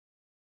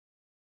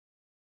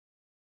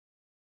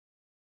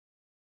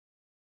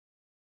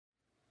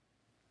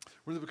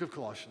We're in the book of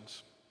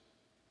Colossians.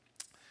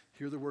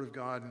 Hear the word of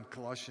God in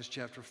Colossians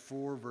chapter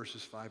 4,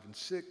 verses 5 and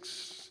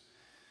 6.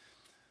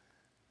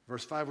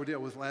 Verse 5 we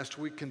dealt with last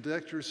week.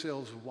 Conduct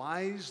yourselves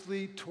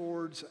wisely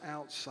towards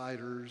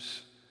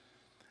outsiders,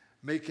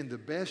 making the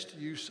best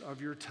use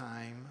of your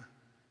time.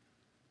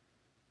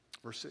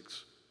 Verse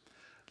 6.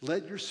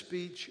 Let your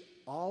speech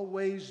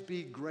always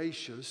be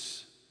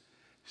gracious,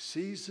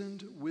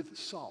 seasoned with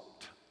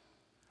salt,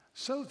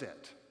 so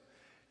that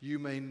you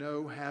may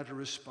know how to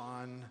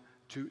respond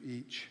to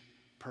each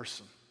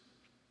person.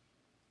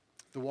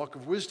 The walk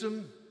of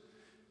wisdom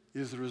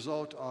is the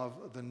result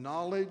of the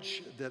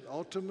knowledge that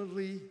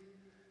ultimately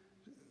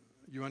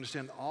you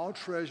understand all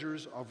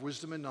treasures of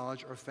wisdom and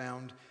knowledge are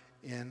found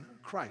in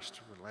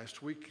Christ.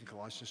 Last week in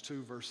Colossians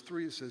 2, verse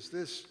 3, it says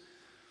this: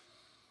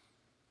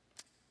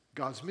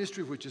 God's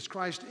mystery, which is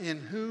Christ, in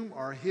whom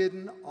are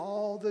hidden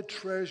all the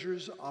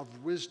treasures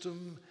of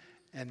wisdom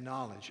and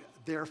knowledge.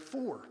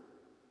 Therefore,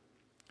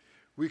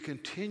 we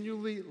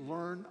continually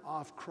learn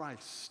of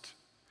Christ.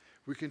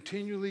 We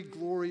continually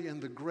glory in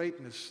the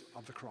greatness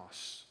of the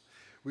cross.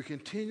 We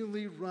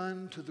continually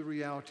run to the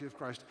reality of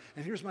Christ.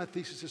 And here's my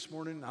thesis this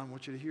morning. I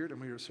want you to hear it. I'm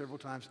going to hear it several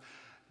times.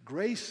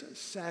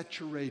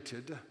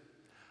 Grace-saturated,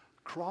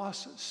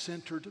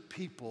 cross-centered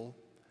people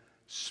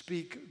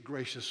speak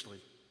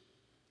graciously.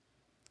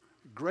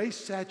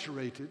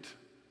 Grace-saturated,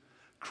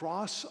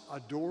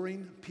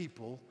 cross-adoring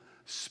people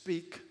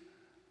speak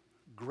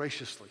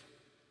graciously.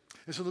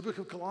 And so in the book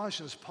of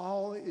Colossians,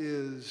 Paul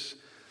is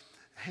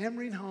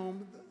hammering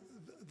home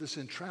the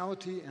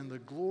centrality and the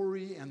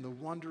glory and the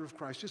wonder of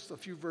Christ. Just a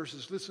few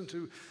verses. Listen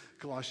to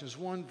Colossians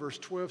 1, verse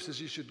 12 says,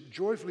 you should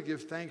joyfully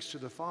give thanks to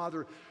the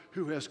Father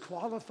who has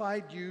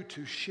qualified you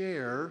to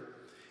share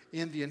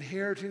in the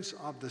inheritance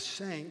of the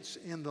saints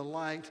in the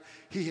light.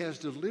 He has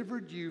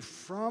delivered you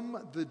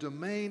from the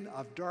domain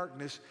of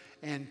darkness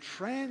and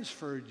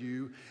transferred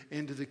you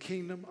into the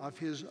kingdom of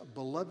his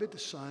beloved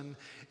Son,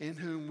 in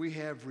whom we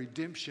have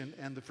redemption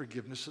and the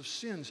forgiveness of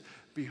sins.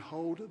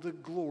 Behold the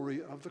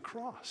glory of the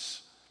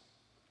cross.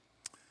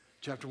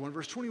 Chapter 1,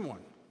 verse 21.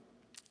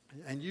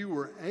 And you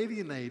were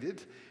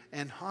alienated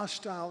and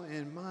hostile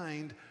in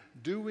mind,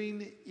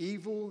 doing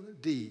evil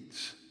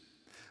deeds.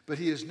 But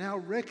he has now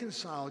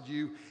reconciled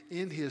you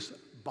in his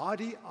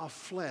body of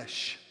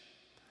flesh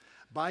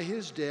by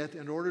his death,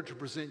 in order to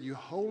present you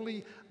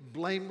holy,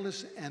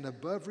 blameless, and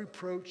above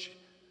reproach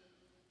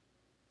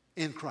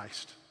in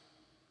Christ.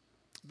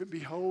 But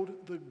behold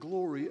the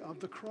glory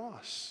of the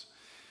cross.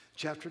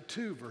 Chapter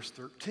 2, verse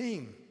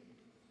 13.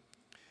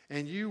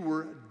 And you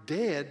were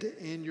dead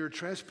in your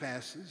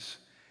trespasses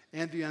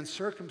and the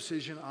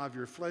uncircumcision of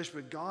your flesh,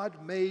 but God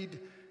made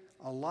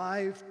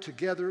alive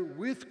together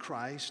with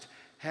Christ,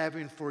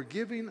 having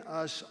forgiven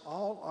us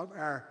all of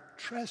our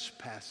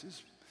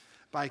trespasses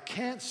by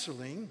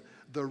canceling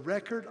the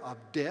record of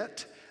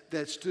debt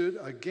that stood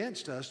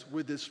against us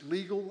with its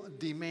legal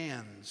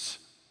demands.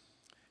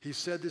 He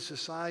set this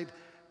aside,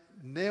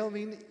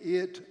 nailing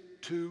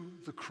it to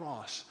the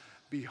cross.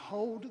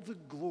 Behold the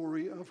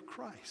glory of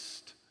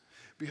Christ.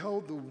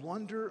 Behold the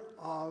wonder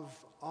of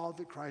all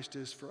that Christ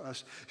is for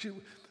us. See,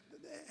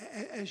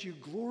 as you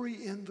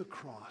glory in the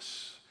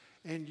cross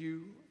and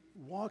you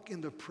walk in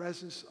the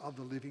presence of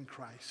the living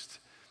Christ,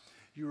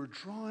 you are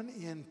drawn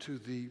into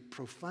the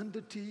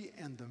profundity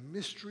and the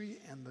mystery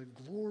and the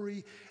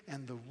glory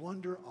and the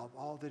wonder of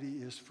all that he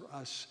is for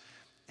us.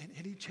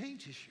 And he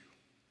changes you.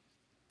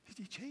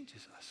 He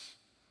changes us.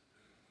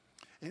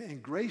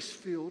 And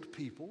grace-filled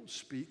people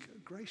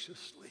speak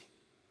graciously.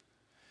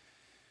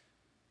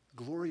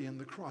 Glory in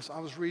the cross. I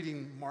was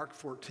reading Mark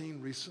 14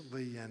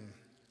 recently, and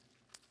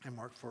in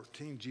Mark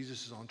 14,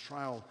 Jesus is on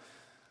trial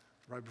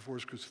right before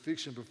his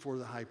crucifixion before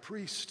the high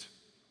priest.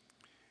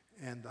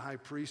 And the high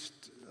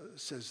priest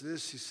says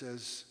this, he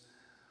says,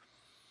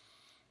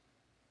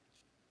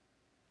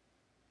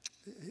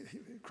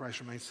 Christ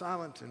remained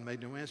silent and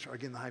made no answer.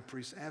 Again, the high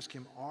priest asked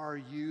him, are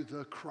you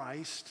the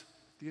Christ,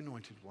 the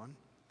anointed one,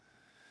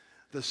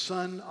 the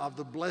Son of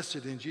the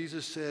Blessed? And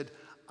Jesus said,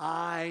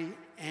 I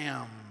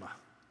am.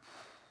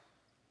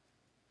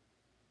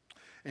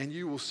 And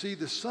you will see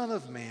the Son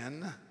of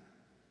Man,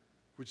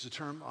 which is the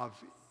term of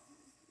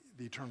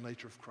the eternal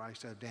nature of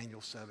Christ out of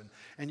Daniel 7.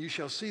 And you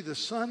shall see the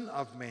Son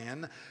of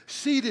Man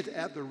seated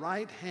at the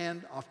right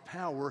hand of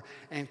power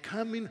and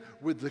coming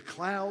with the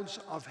clouds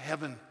of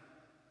heaven.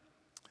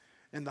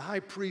 And the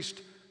high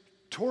priest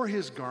tore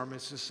his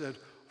garments and said,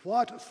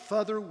 what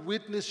further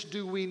witness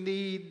do we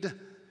need?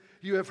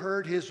 You have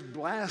heard his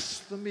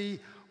blasphemy.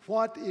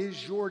 What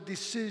is your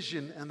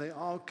decision? And they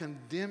all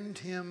condemned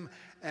him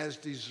as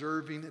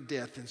deserving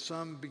death. And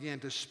some began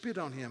to spit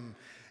on him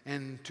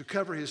and to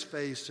cover his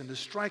face and to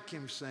strike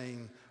him,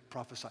 saying,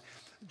 prophesy.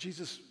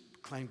 Jesus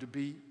claimed to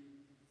be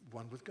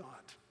one with God.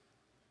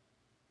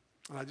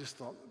 And I just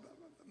thought,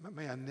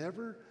 may I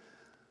never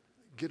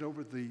get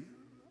over the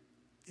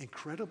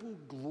incredible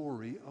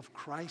glory of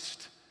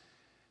Christ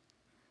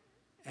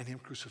and him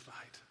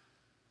crucified.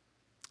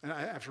 And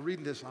after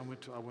reading this, I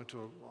went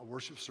to a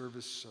worship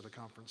service at a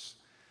conference.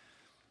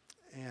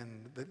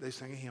 And they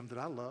sang a hymn that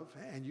I love,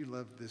 and you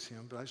love this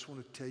hymn, but I just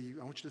want to tell you,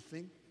 I want you to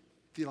think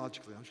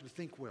theologically. I want you to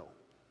think well.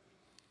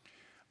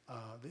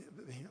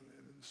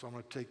 So I'm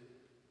going to take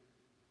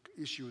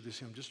issue with this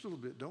hymn just a little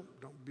bit. Don't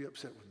be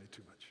upset with me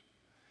too much.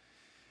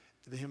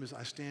 The hymn is,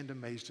 I stand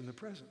amazed in the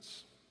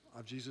presence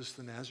of Jesus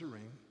the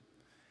Nazarene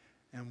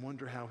and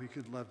wonder how he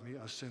could love me,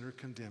 a sinner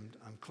condemned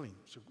unclean.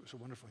 So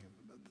wonderful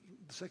hymn.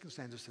 The second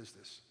stanza says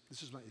this.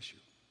 This is my issue.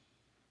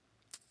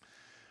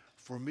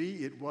 For me,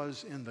 it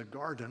was in the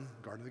Garden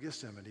of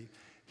Gethsemane,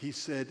 he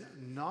said,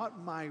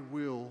 not my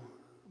will,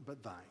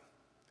 but thine.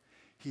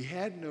 He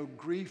had no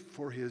grief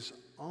for his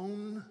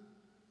own,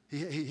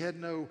 he had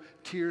no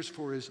tears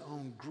for his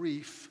own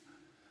grief,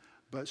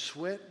 but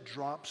sweat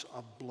drops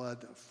of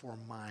blood for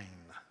mine.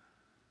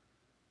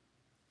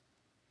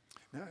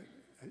 Now,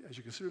 as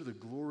you consider the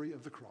glory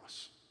of the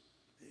cross,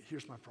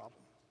 here's my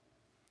problem.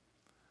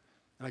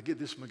 And I get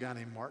this from a guy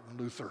named Martin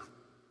Luther,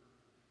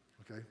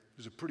 okay?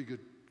 He's a pretty good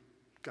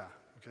guy,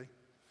 okay?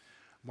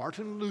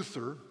 Martin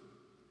Luther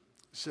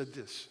said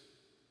this.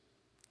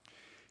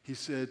 He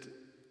said,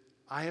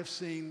 I have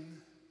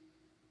seen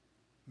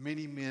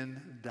many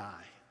men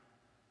die.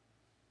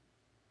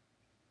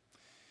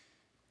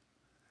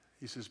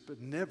 He says,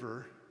 but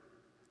never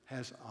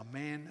has a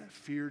man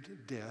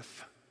feared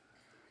death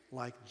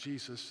like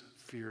Jesus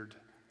feared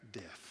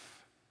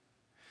death.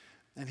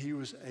 And he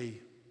was a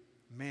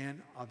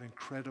man of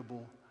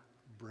incredible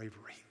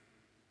bravery.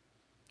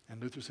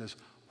 And Luther says,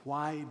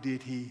 why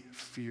did he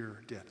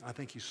fear death? I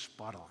think he's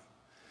spot on.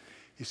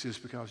 He says,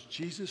 because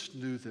Jesus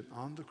knew that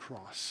on the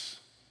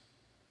cross,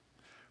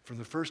 from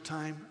the first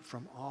time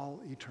from all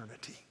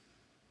eternity,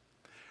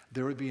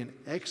 there would be an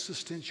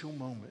existential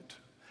moment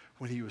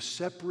when he was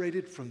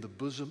separated from the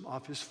bosom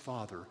of his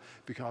Father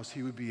because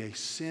he would be a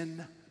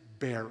sin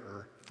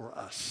bearer for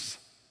us,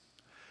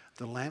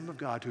 the Lamb of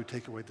God who would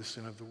take away the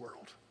sin of the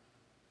world.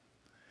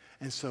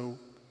 And so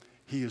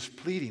he is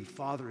pleading,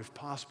 Father, if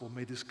possible,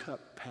 may this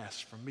cup pass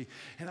from me.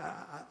 And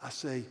I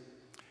say,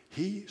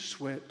 he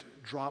sweat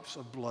drops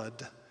of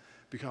blood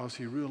because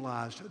he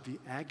realized the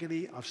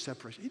agony of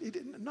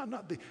separation.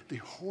 Not the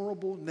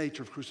horrible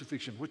nature of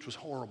crucifixion, which was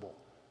horrible,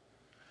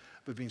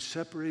 but being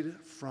separated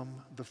from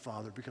the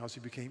Father because he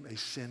became a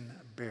sin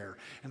bearer.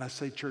 And I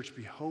say, church,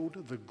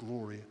 behold the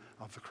glory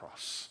of the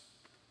cross.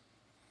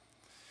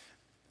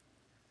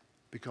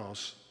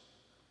 Because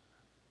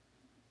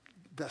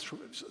that's what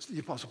the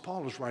Apostle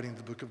Paul is writing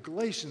the book of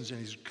Galatians, and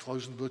he's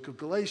closing the book of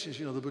Galatians.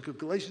 You know, the book of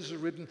Galatians is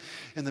written,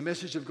 and the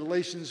message of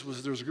Galatians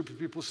was there was a group of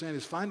people saying,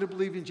 it's fine to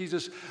believe in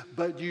Jesus,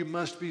 but you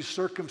must be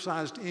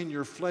circumcised in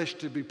your flesh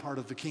to be part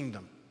of the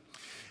kingdom.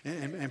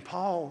 And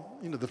Paul,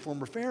 you know, the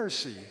former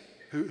Pharisee,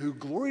 who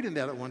gloried in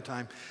that at one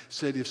time,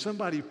 said, if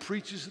somebody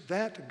preaches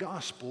that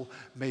gospel,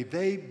 may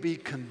they be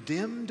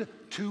condemned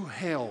to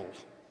hell.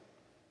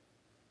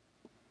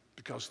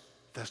 Because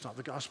that's not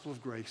the gospel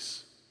of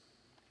grace.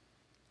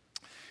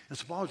 And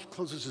so Paul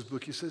closes his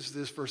book. He says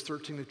this, verse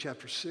 13 of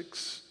chapter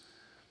 6.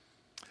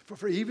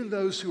 For even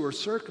those who are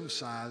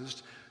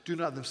circumcised do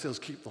not themselves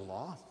keep the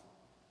law.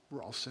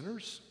 We're all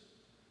sinners.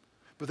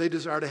 But they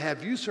desire to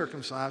have you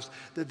circumcised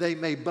that they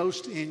may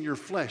boast in your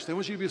flesh. They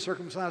want you to be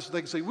circumcised so they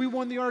can say, we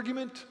won the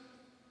argument.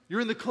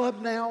 You're in the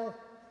club now.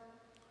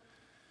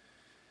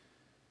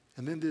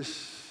 And then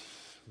this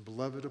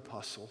beloved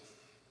apostle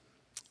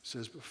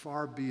says, but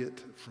far be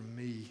it from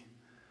me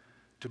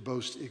to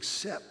boast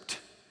except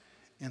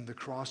in the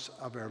cross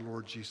of our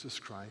Lord Jesus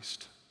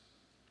Christ,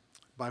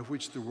 by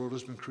which the world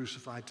has been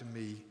crucified to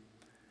me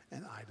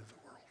and I to the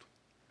world.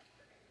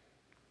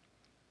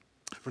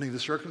 For neither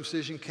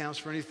circumcision counts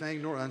for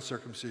anything nor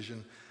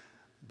uncircumcision,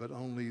 but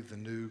only the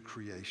new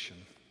creation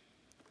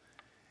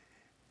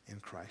in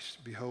Christ.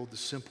 Behold the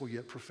simple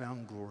yet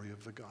profound glory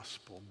of the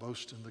gospel.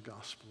 Boast in the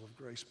gospel of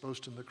grace.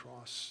 Boast in the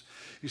cross.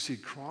 You see,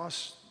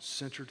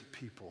 cross-centered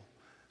people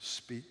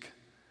speak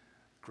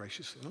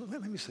graciously.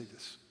 Let me say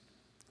this,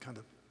 kind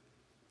of.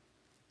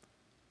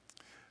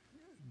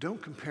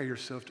 Don't compare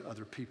yourself to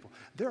other people.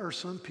 There are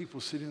some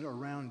people sitting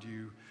around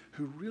you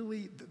who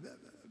really,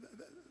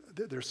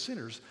 they're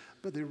sinners,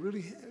 but they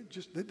really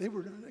they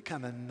were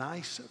kind of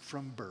nice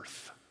from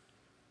birth.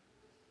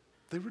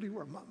 They really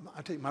were.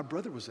 I tell you, my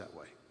brother was that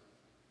way.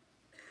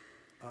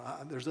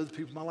 There's other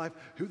people in my life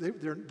who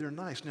they're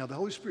nice. Now, the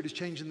Holy Spirit is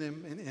changing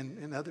them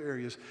in other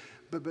areas.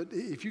 But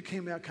if you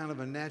came out kind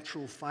of a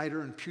natural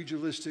fighter and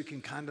pugilistic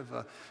and kind of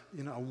a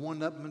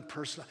one-upman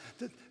person,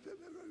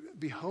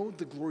 behold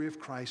the glory of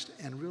Christ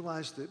and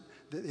realize that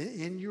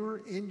in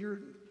your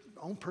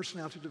own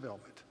personality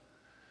development,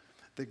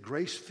 that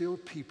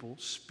grace-filled people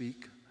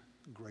speak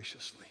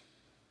graciously.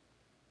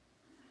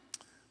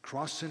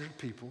 Cross-centered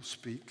people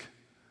speak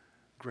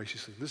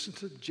graciously. Listen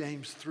to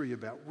James 3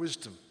 about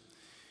wisdom.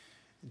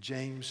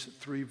 James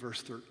 3,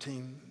 verse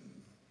 13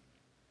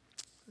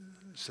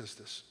 says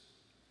this.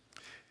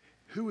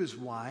 Who is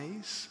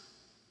wise?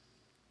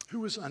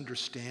 Who is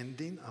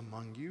understanding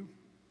among you?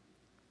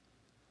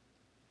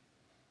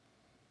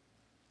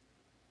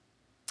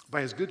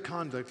 By his good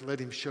conduct, let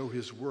him show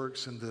his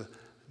works in the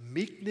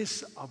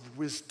meekness of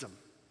wisdom.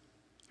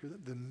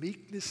 The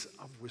meekness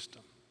of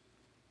wisdom.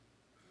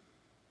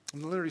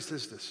 And literally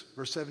says this,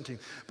 verse 17.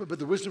 But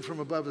the wisdom from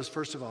above is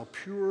first of all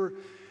pure,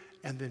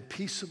 and then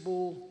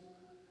peaceable,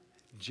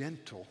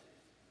 gentle,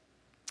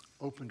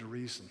 open to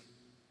reason,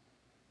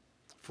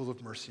 full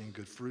of mercy and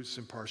good fruits,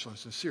 impartial and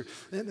sincere.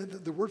 And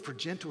the word for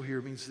gentle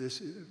here means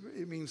this.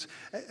 It means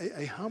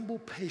a humble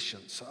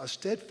patience, a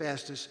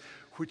steadfastness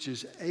which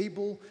is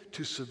able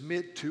to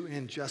submit to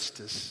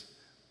injustice,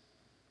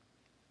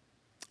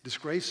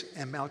 disgrace,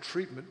 and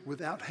maltreatment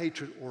without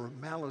hatred or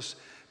malice,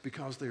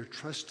 because they're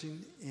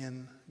trusting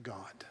in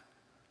God.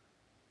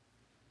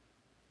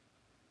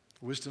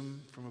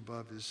 Wisdom from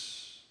above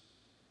is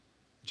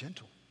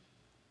gentle.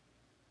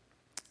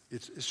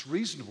 It's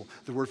reasonable.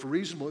 The word for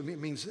reasonable, it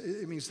means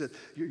that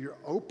you're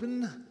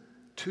open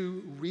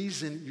to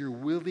reason, you're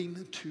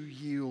willing to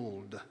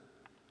yield.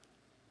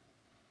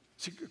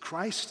 See,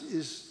 Christ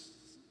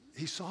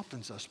he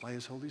softens us by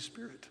his Holy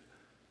Spirit.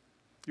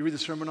 You read the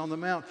Sermon on the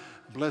Mount.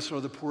 Blessed are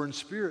the poor in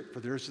spirit, for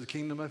theirs is the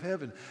kingdom of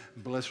heaven.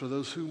 Blessed are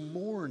those who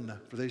mourn,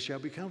 for they shall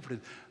be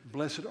comforted.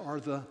 Blessed are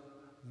the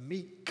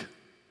meek,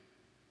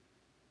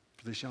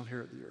 for they shall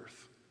inherit the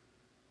earth.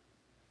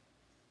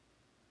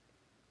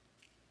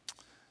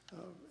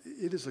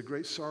 It is a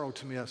great sorrow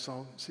to me. I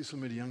see so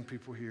many young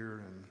people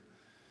here, and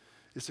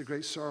it's a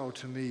great sorrow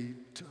to me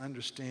to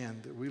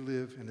understand that we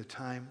live in a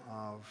time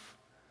of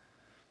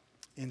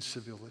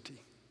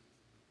incivility.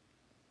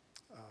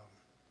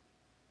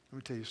 Let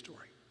me tell you a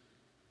story.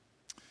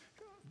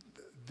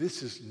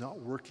 This is not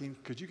working.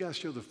 Could you guys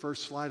show the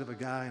first slide of a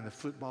guy in a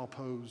football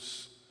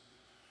pose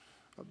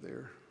up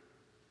there?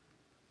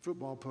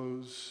 Football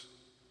pose.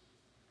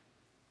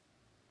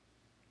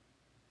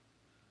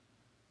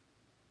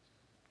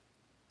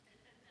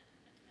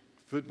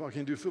 Football, can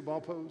you do football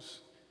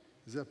pose?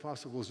 Is that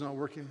possible? It's not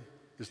working?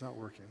 It's not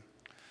working.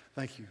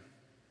 Thank you.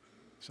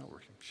 It's not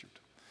working. Shoot.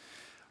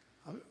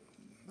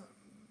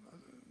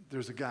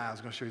 There's a guy I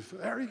was going to show you.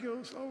 There he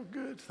goes. Oh,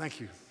 good. Thank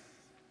you.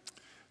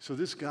 So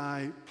this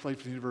guy played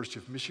for the University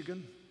of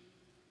Michigan.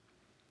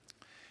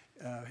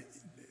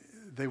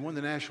 They won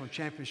the national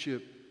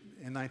championship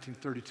in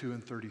 1932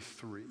 and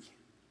 33.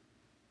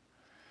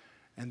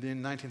 And then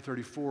in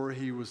 1934,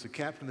 he was the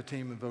captain of the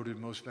team and voted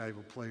most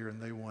valuable player, and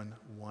they won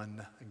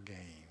one game.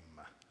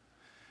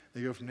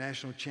 They go from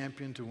national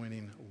champion to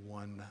winning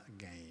one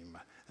game.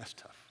 That's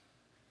tough.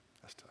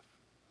 That's tough.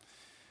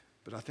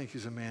 But I think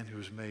he's a man who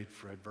was made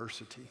for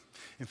adversity.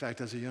 In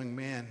fact, as a young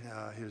man,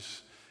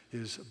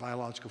 his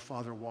biological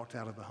father walked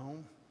out of the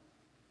home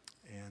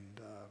and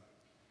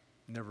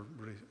never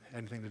really had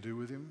anything to do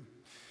with him.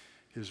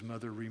 His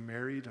mother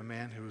remarried a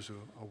man who was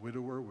a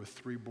widower with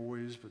 3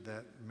 boys, but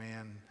that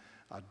man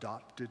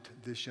adopted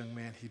this young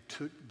man. He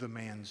took the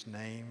man's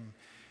name,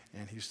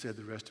 and he said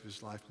the rest of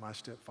his life, my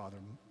stepfather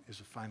is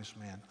the finest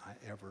man I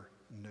ever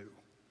knew.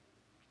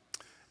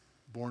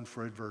 Born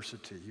for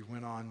adversity. He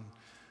went on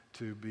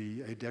to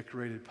be a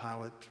decorated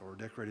pilot or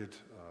decorated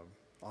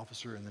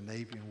officer in the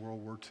Navy in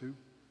World War II.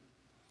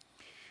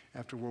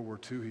 After World War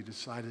II, he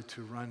decided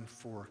to run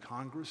for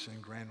Congress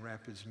in Grand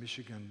Rapids,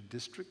 Michigan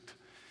district.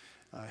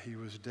 He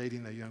was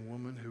dating a young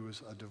woman who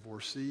was a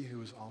divorcee, who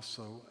was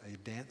also a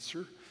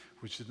dancer,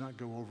 which did not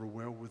go over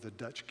well with the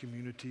Dutch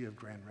community of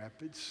Grand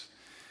Rapids.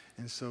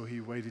 And so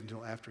he waited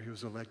until after he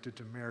was elected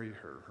to marry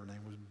her. Her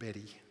name was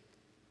Betty.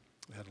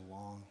 They had a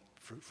long,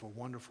 fruitful,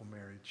 wonderful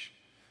marriage.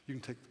 You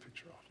can take the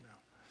picture off now.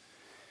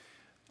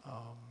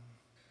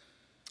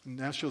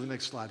 Now show the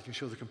next slide. If you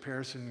show the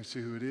comparison, you can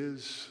see who it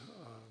is.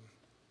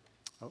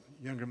 A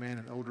younger man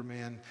and older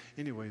man.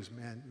 Anyways,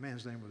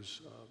 man's name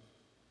was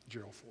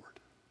Gerald Ford.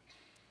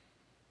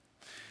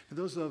 And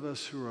those of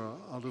us who are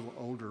a little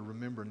older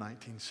remember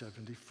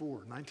 1974.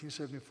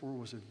 1974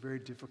 was a very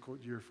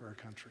difficult year for our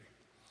country.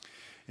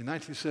 In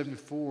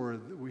 1974,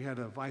 we had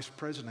a vice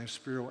president named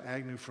Spiro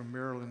Agnew from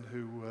Maryland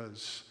who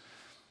was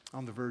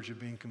on the verge of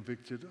being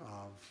convicted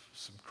of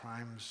some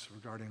crimes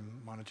regarding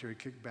monetary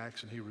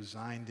kickbacks, and he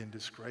resigned in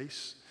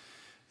disgrace.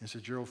 And so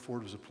Gerald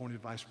Ford was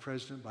appointed vice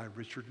president by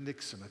Richard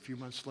Nixon. A few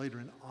months later,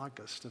 in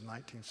August of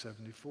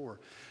 1974,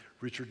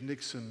 Richard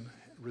Nixon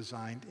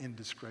resigned in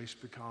disgrace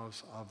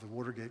because of the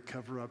Watergate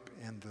cover-up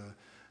and the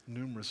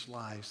numerous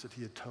lies that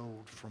he had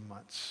told for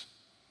months.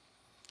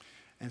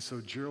 And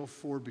so Gerald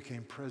Ford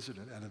became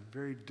president at a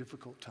very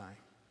difficult time.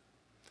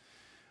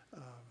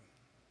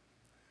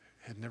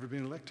 Had never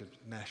been elected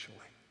nationally.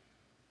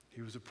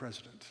 He was a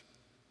president,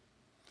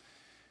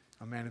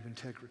 a man of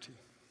integrity,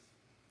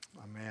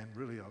 a man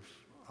really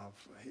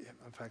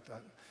in fact,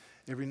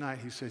 every night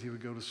he said he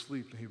would go to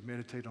sleep and he would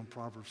meditate on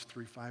Proverbs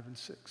 3, 5, and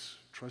 6.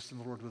 Trust in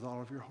the Lord with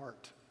all of your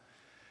heart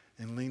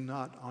and lean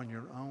not on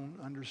your own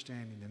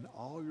understanding. In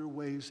all your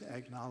ways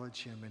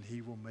acknowledge him and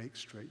he will make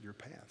straight your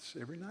paths.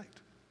 Every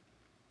night.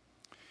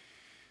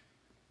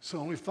 So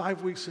only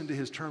 5 weeks into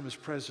his term as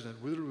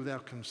president, with or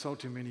without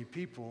consulting many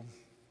people,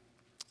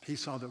 he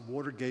saw that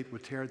Watergate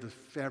would tear the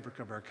fabric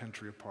of our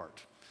country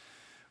apart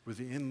with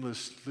the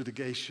endless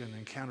litigation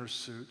and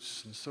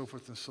countersuits and so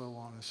forth and so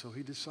on. And so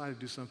he decided to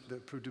do something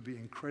that proved to be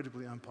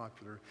incredibly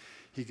unpopular.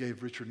 He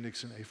gave Richard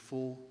Nixon a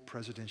full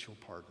presidential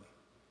pardon.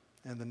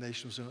 and the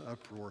nation was in an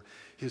uproar.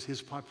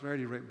 His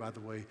popularity rate, by the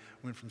way,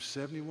 went from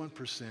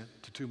 71%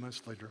 to 2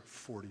 months later,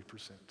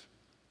 40%.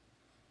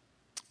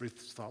 But he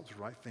thought it was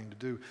the right thing to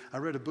do. I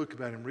read a book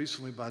about him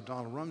recently by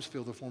Donald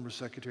Rumsfeld, the former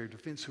Secretary of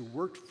Defense, who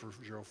worked for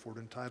Gerald Ford,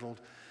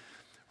 entitled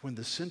When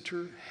the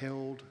Center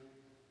Held,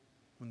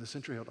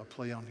 a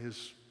play on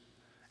his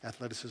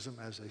athleticism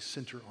as a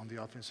center on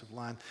the offensive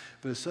line,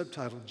 but a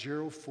subtitle,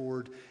 Gerald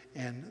Ford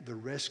and the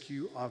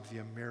Rescue of the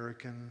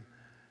American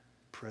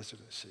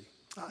Presidency.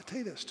 I'll tell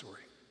you that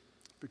story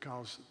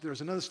because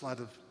there's another slide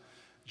of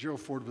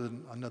Gerald Ford with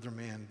another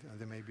man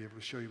they may be able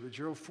to show you. But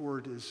Gerald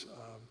Ford is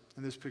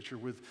in this picture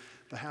with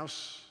the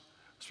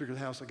Speaker of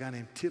the House, a guy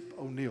named Tip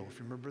O'Neill. If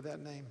you remember that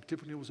name,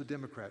 Tip O'Neill was a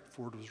Democrat,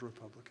 Ford was a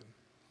Republican.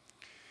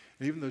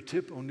 And even though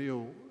Tip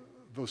O'Neill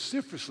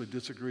vociferously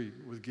disagreed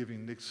with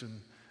giving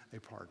Nixon a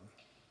pardon,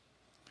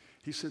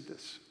 he said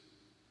this.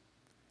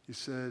 He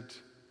said,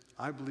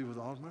 I believe with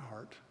all of my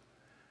heart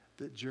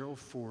that Gerald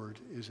Ford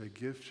is a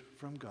gift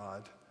from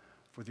God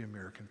for the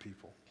American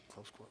people,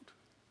 close quote.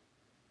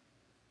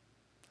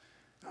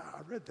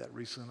 I read that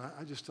recently, and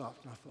I just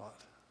stopped and I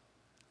thought,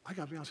 I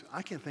got to be honest with you,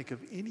 I can't think of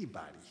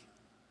anybody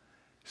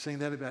saying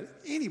that about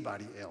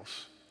anybody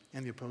else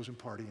in the opposing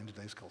party in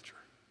today's culture.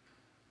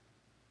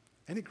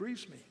 And it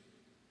grieves me.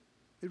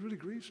 It really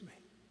grieves me.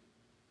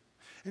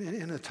 And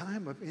in a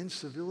time of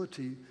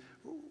incivility,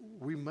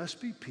 we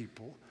must be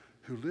people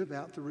who live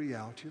out the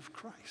reality of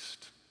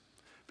Christ.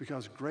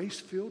 Because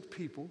grace-filled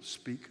people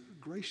speak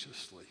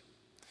graciously.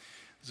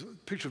 There's a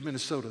picture of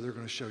Minnesota they're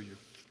going to show you.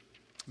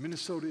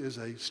 Minnesota is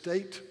a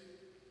state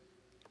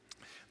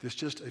that's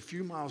just a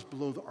few miles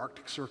below the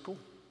Arctic Circle.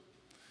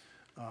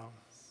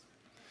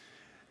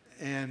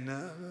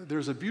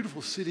 There's a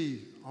beautiful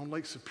city on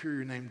Lake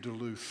Superior named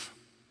Duluth.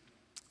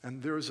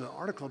 And there was an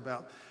article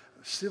about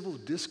civil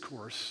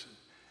discourse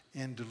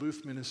in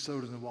Duluth,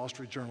 Minnesota, in the Wall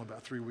Street Journal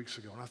about 3 weeks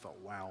ago. And I thought,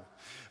 wow.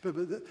 But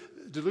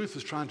Duluth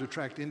is trying to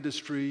attract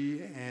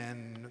industry,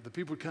 and the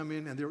people would come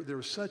in, and there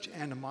was such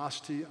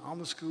animosity on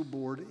the school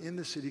board, in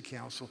the city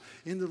council,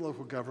 in the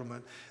local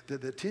government,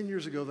 that 10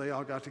 years ago they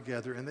all got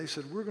together, and they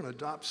said, we're going to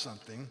adopt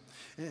something,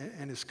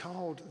 and it's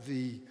called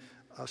the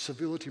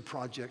Civility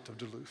Project of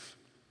Duluth.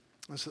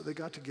 And so they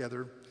got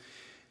together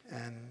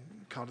and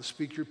called it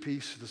Speak Your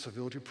Piece, the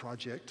Civility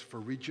Project for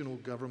regional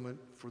government,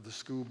 for the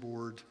school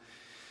board.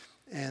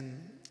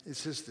 And it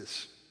says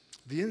this,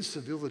 the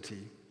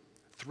incivility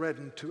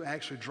threatened to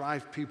actually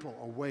drive people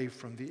away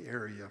from the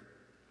area.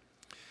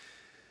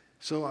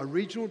 So a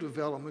regional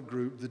development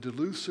group, the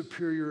Duluth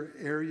Superior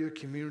Area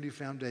Community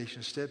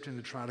Foundation, stepped in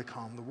to try to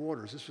calm the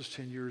waters. This was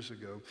 10 years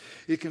ago.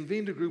 It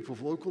convened a group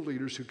of local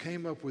leaders who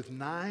came up with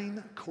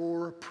 9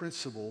 core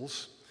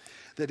principles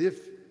that it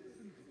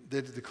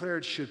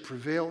declared should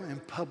prevail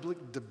in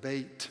public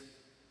debate.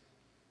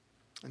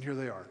 And here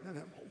they are.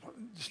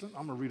 I'm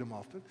going to read them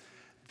off. But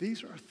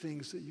these are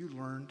things that you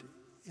learned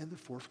in the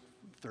 3rd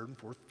and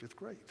 4th, 5th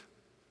grade.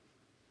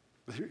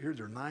 But here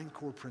there are 9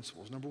 core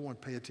principles. Number 1,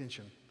 pay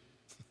attention.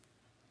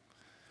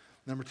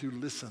 Number 2,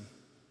 listen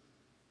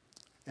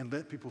and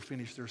let people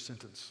finish their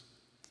sentence.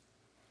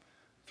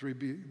 3,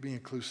 be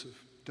inclusive.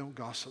 Don't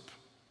gossip.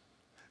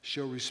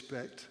 Show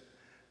respect.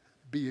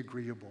 Be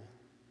agreeable.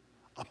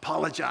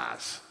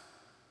 Apologize.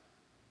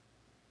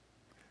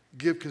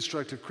 Give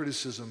constructive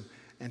criticism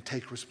and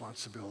take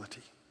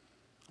responsibility.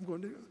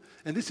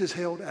 And this is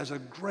held as a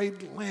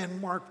great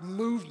landmark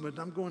movement.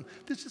 I'm going,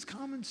 this is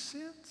common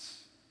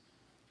sense.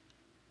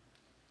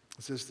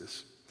 It says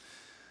this.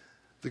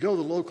 The goal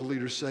the local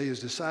leaders say is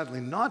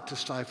decidedly not to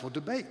stifle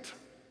debate.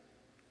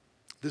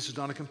 This is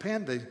not a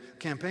campaign,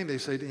 they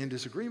say, to end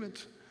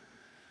disagreement.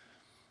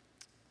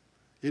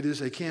 It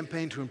is a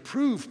campaign to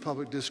improve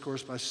public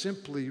discourse by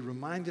simply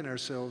reminding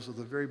ourselves of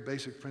the very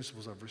basic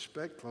principles of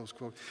respect, close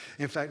quote.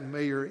 In fact,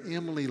 Mayor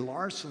Emily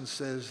Larson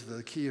says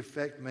the key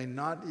effect may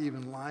not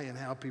even lie in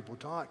how people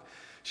talk.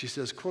 She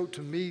says, quote,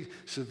 to me,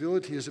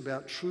 civility is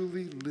about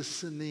truly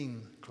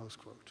listening, close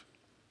quote.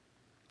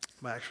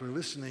 By actually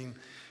listening,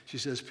 she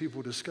says,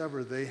 people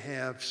discover they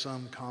have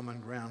some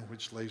common ground,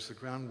 which lays the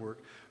groundwork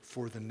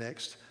for the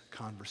next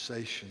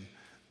conversation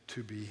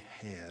to be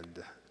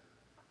had.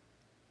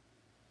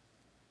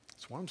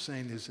 So what I'm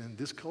saying is, in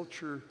this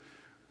culture,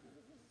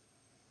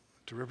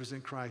 to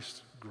represent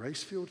Christ,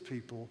 grace-filled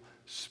people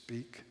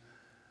speak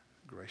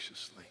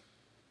graciously.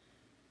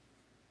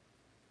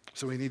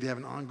 So we need to have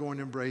an ongoing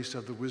embrace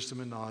of the wisdom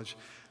and knowledge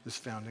that's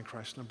found in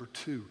Christ. Number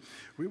 2,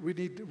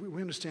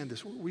 we understand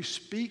this. We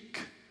speak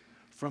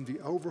from the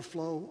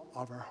overflow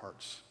of our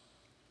hearts.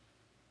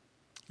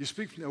 You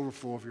speak from the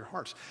overflow of your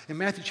hearts. In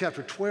Matthew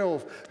chapter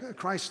 12,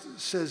 Christ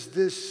says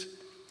this,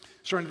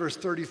 starting in verse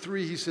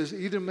 33, he says,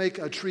 either make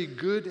a tree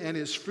good and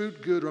its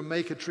fruit good, or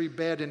make a tree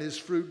bad and its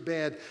fruit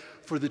bad,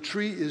 for the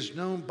tree is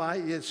known by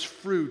its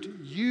fruit.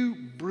 You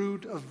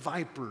brood of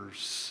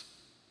vipers.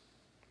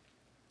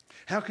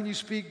 How can you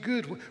speak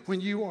good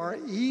when you are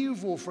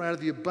evil? For out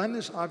of the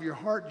abundance of your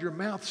heart, your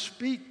mouth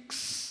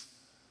speaks.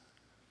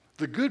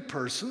 The good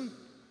person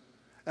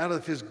out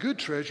of his good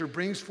treasure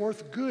brings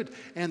forth good,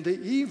 and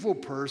the evil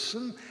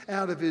person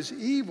out of his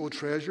evil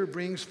treasure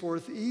brings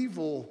forth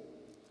evil.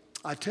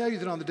 I tell you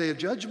that on the day of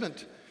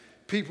judgment,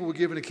 people will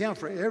give an account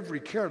for every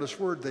careless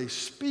word they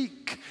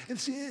speak.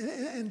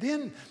 And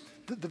then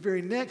the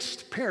very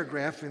next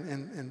paragraph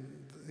in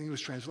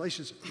English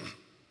translations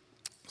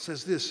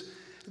says this,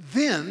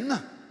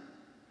 then,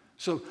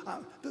 so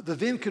the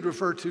then could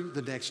refer to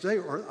the next day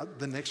or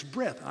the next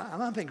breath.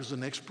 I think it was the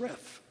next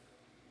breath.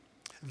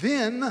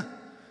 Then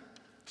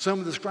some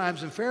of the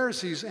scribes and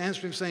Pharisees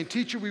answered him, saying,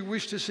 Teacher, we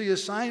wish to see a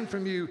sign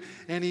from you.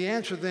 And he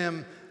answered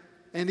them,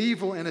 An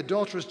evil and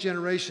adulterous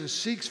generation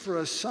seeks for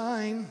a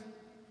sign,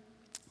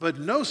 but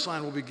no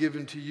sign will be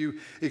given to you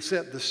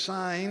except the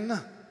sign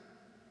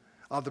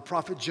of the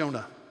prophet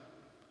Jonah.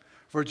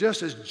 For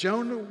just as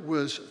Jonah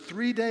was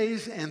 3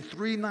 days and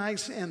 3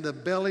 nights in the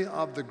belly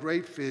of the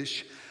great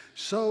fish,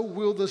 so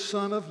will the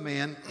Son of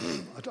Man,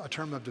 a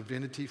term of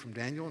divinity from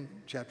Daniel in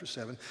chapter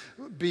 7,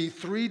 be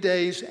 3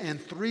 days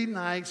and 3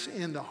 nights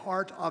in the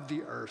heart of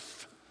the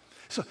earth.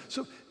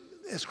 So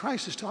as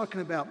Christ is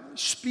talking about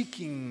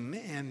speaking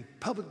and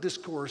public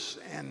discourse,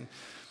 and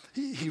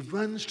he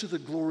runs to the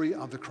glory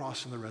of the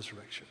cross and the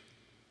resurrection.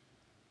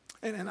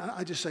 And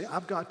I just say,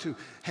 I've got to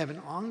have an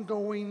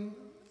ongoing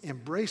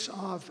embrace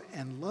of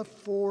and love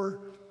for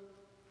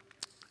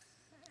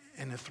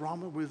and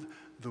enthrallment with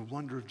the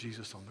wonder of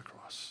Jesus on the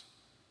cross.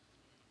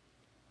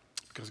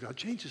 Because God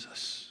changes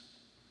us.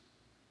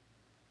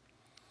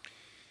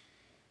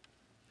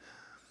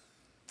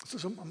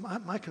 So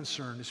my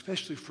concern,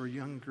 especially for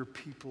younger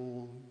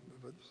people,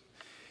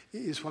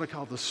 is what I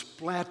call the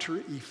splatter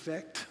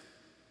effect.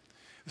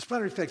 The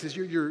splatter effect is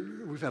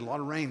we've had a lot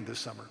of rain this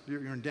summer.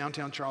 You're in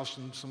downtown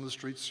Charleston, some of the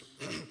streets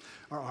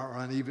are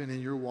uneven,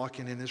 and you're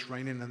walking and it's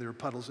raining and there are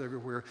puddles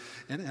everywhere.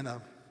 And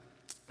an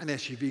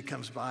SUV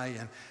comes by,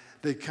 and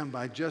they come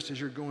by just as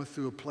you're going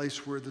through a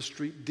place where the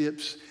street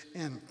dips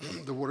and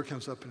the water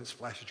comes up and it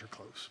splashes your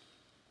clothes.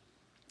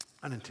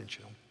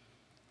 Unintentional.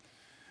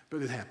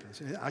 But it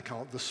happens. And I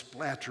call it the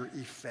splatter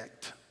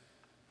effect.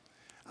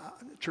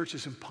 Church,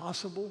 it's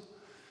impossible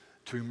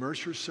to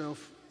immerse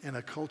yourself in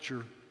a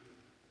culture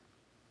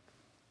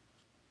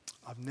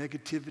of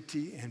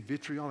negativity and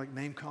vitriolic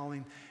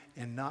name-calling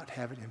and not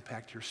have it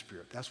impact your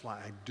spirit. That's why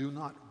I do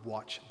not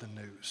watch the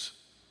news.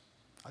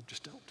 I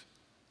just don't.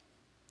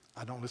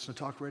 I don't listen to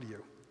talk radio.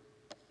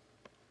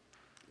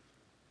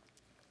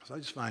 So I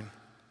just find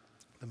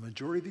the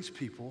majority of these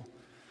people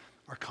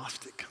are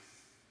caustic.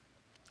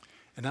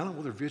 And I don't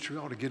want their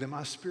vitriol to get in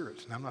my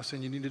spirit. And I'm not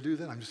saying you need to do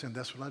that. I'm just saying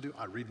that's what I do.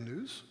 I read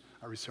news.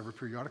 I read several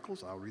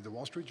periodicals. I'll read the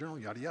Wall Street Journal,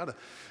 yada, yada.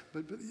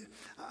 But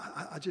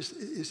I just,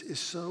 it's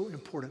so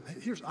important.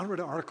 I read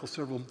an article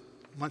several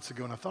months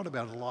ago, and I thought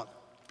about it a lot.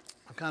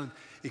 I've kind of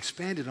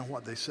expanded on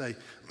what they say.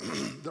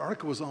 The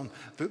article was on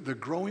the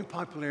growing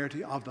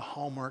popularity of the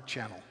Hallmark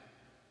Channel.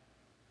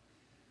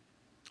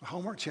 The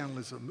Hallmark Channel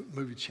is a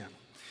movie channel.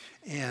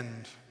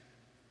 And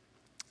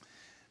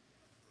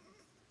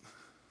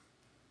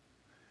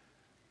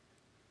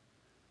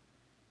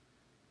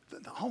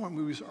the Hallmark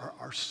movies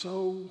are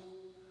so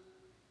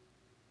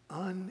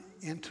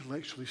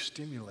unintellectually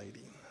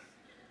stimulating.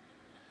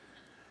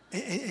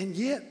 And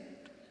yet,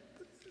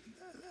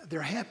 they're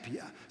happy.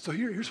 So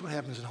here's what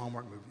happens in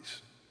Hallmark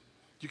movies.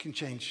 You can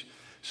change.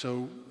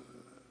 So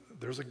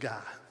there's a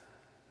guy.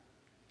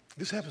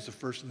 This happens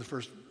in the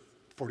first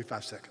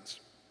 45 seconds.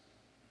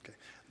 Okay.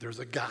 There's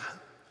a guy.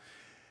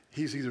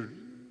 He's either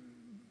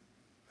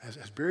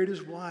has buried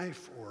his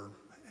wife, or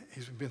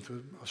he's been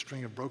through a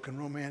string of broken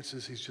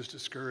romances. He's just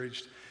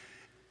discouraged.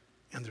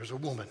 And there's a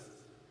woman.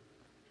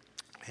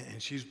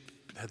 And she's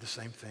had the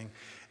same thing.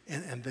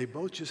 And they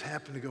both just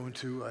happen to go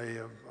into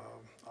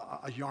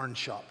a yarn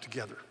shop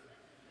together.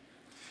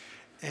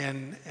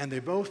 And they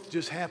both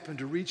just happen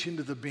to reach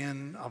into the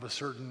bin of a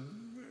certain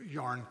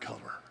yarn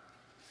color.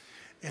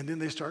 And then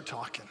they start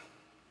talking.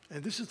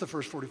 And this is the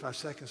first 45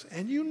 seconds.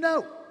 And you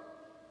know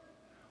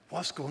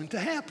what's going to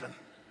happen.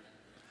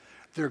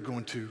 They're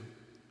going to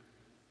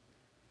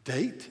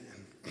date,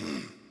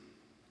 and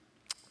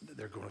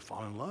they're going to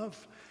fall in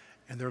love,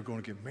 and they're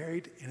going to get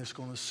married, and it's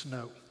going to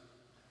snow.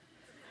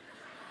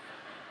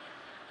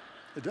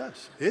 It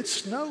does. It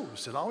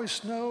snows. It always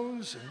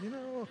snows, and you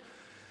know.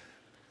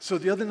 So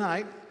the other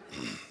night,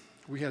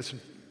 we had some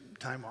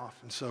time off,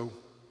 and so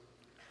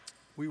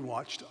we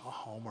watched a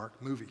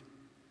Hallmark movie.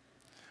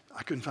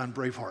 I couldn't find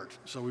Braveheart,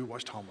 so we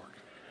watched Hallmark.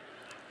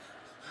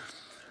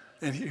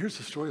 And here's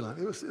the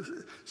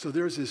storyline. So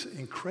there's this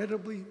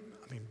incredibly,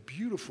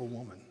 beautiful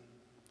woman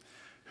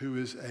who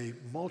is a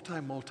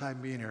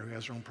multi-millionaire who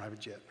has her own private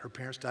jet. Her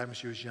parents died when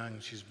she was young.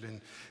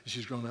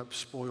 She's grown up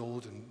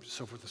spoiled and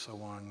so forth and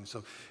so on. And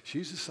so she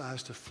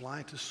decides to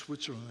fly to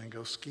Switzerland and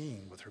go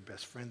skiing with her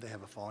best friend. They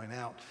have a falling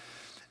out.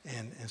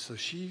 And so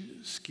she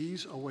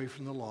skis away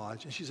from the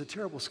lodge, and she's a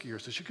terrible skier,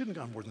 so she couldn't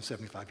have gone more than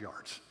 75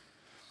 yards.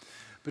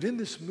 But in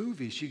this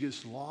movie, she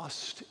gets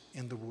lost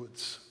in the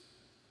woods.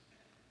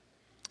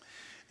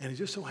 And it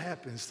just so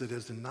happens that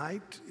as the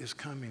night is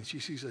coming, she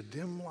sees a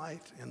dim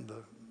light in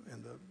the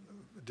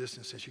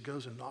distance, and she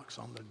goes and knocks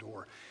on the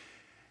door.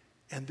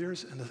 And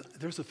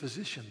there's a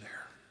physician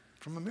there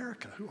from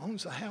America who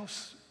owns a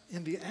house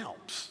in the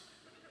Alps.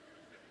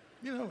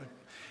 You know,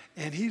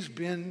 and he's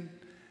been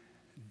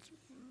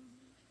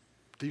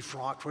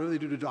defrocked, whatever they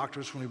do to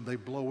doctors when they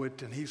blow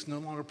it, and he's no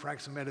longer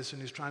practicing medicine.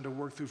 He's trying to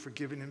work through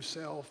forgiving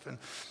himself.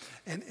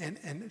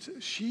 And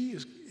she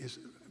is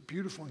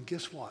beautiful, and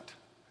guess what?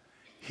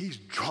 He's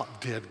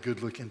drop dead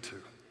good looking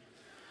too.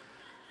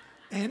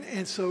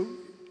 And so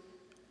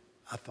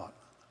I thought,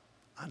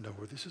 I know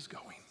where this is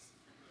going.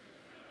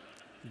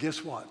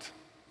 Guess what?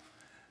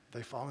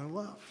 They fall in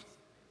love.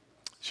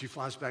 She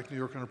flies back to New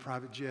York on a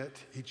private jet.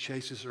 He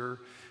chases her.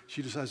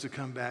 She decides to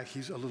come back.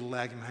 He's a little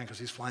lagging behind because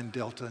he's flying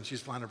Delta and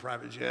she's flying a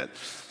private jet.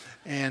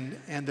 And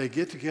they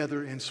get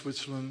together in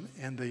Switzerland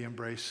and they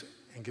embrace.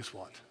 And guess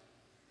what?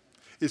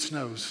 It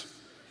snows.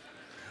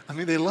 I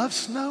mean, they love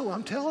snow.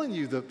 I'm telling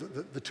you,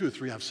 the 2 or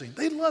 3 I've seen,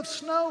 they love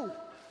snow.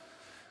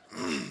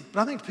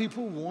 But I think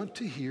people want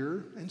to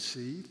hear and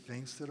see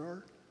things that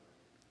are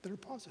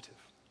positive.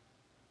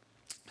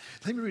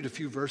 Let me read a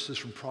few verses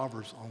from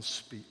Proverbs on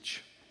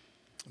speech.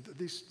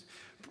 These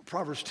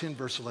Proverbs 10,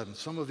 verse 11.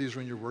 Some of these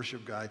are in your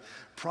worship guide.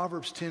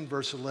 Proverbs 10,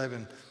 verse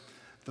 11.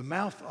 The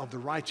mouth of the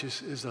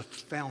righteous is a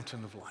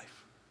fountain of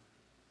life.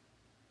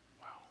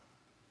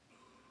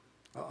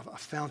 Wow. A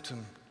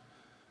fountain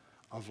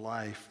of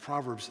life.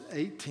 Proverbs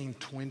 18,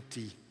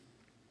 20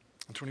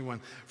 and 21.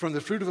 From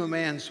the fruit of a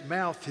man's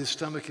mouth, his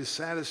stomach is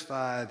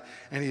satisfied,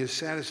 and he is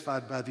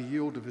satisfied by the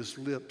yield of his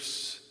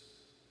lips.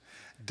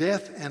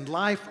 Death and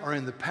life are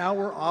in the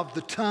power of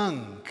the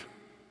tongue.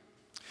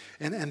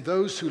 And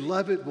those who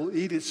love it will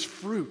eat its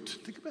fruit.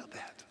 Think about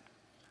that.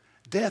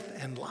 Death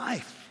and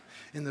life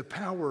in the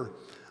power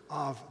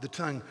of the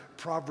tongue.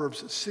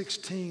 Proverbs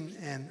 16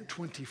 and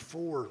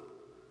 24.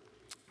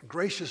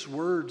 Gracious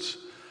words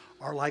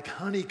are like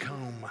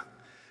honeycomb,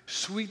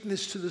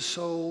 sweetness to the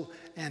soul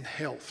and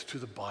health to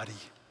the body.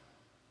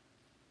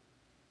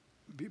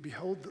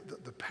 Behold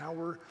the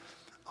power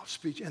of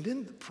speech. And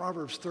then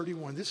Proverbs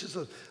 31. This is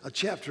a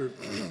chapter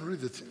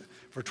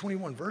for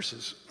 21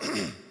 verses.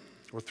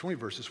 Or 20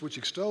 verses, which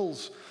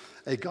extols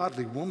a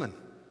godly woman.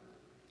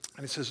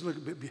 And it says, look,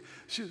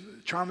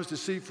 charm is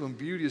deceitful and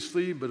beauty is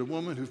fleeting, but a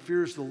woman who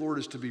fears the Lord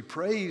is to be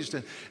praised.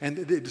 And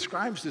it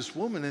describes this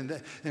woman,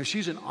 and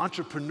she's an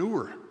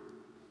entrepreneur.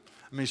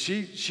 I mean,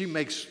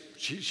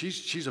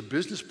 she's a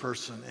business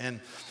person,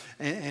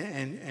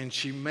 and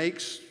she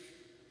makes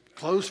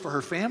clothes for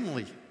her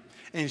family.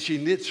 And she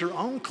knits her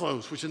own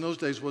clothes, which in those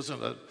days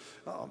wasn't a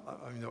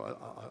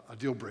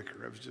deal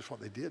breaker. It was just what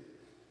they did.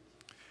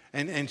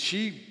 And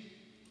she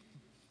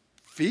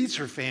feeds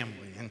her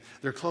family, and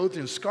they're clothed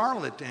in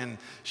scarlet, and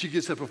she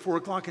gets up at 4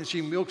 o'clock and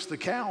she milks the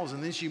cows,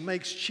 and then she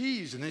makes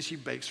cheese, and then she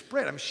bakes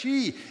bread. I mean,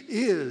 she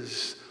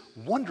is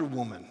Wonder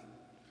Woman.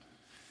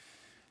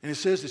 And it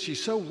says that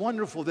she's so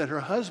wonderful that her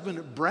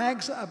husband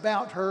brags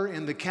about her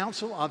in the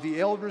council of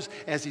the elders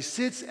as he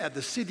sits at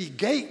the city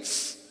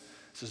gates.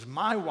 Says,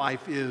 my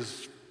wife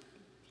is,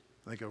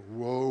 I go,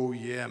 whoa,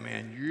 yeah,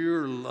 man,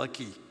 you're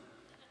lucky.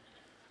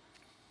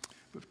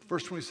 But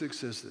verse 26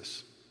 says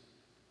this.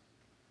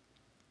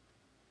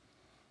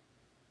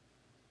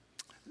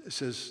 It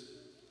says,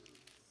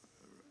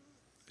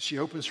 she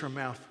opens her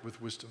mouth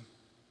with wisdom,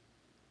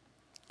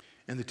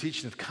 and the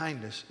teaching of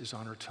kindness is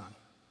on her tongue.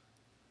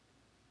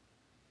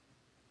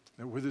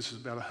 Now, whether this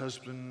is about a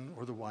husband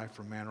or the wife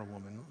or man or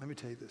woman, let me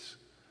tell you this.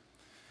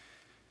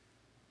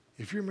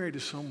 If you're married to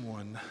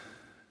someone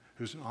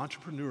who's an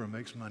entrepreneur and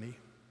makes money,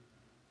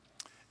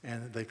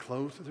 and they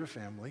clothe their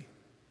family,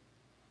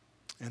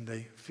 and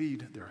they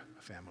feed their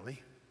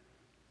family,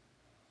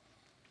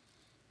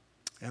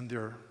 and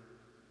they're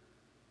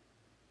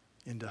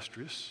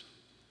industrious,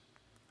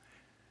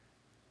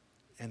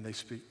 and they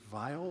speak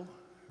vile,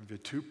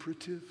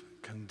 vituperative,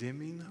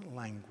 condemning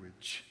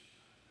language,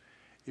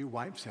 it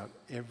wipes out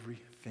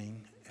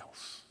everything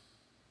else.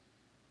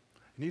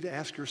 You need to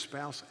ask your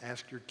spouse,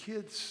 ask your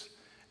kids,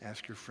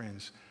 ask your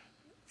friends,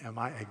 am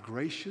I a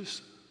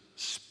gracious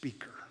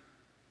speaker?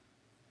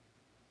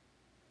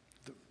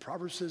 The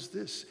proverb says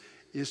this,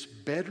 it's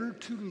better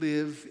to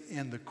live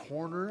in the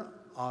corner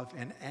of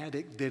an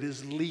attic that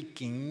is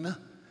leaking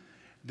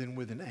than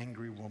with an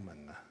angry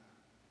woman.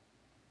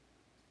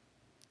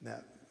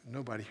 Now,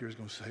 nobody here is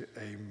going to say,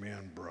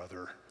 amen,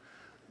 brother.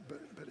 But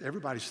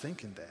everybody's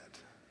thinking that.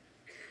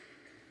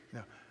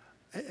 Now,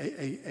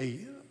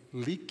 a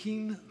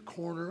leaking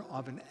corner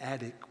of an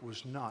attic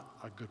was not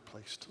a good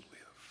place to live.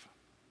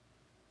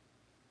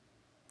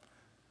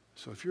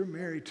 So if you're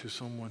married to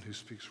someone who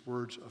speaks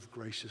words of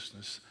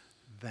graciousness,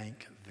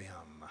 thank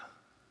them.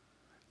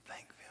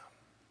 Thank them.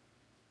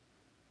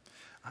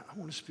 I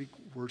want to speak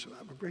words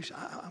of grace.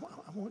 I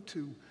want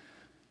to,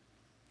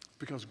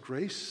 because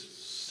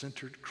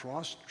grace-centered,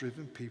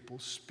 cross-driven people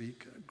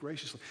speak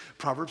graciously.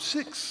 Proverbs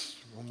 6,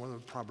 one of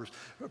the Proverbs.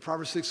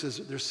 Proverbs 6 says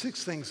there's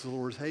 6 things the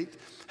Lord hates.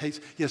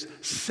 Yes,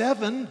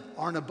 7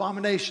 are an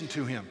abomination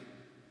to him.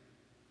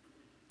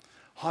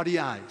 Haughty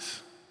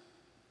eyes,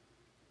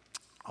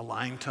 a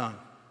lying tongue,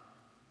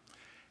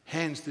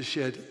 hands that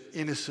shed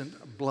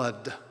innocent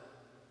blood,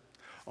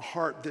 a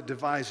heart that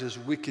devises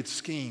wicked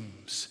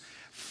schemes,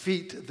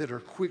 feet that are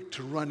quick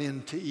to run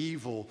into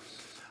evil,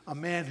 a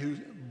man who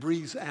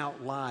breathes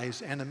out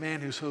lies, and a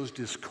man who sows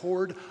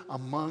discord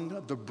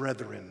among the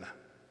brethren.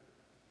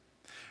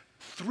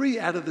 3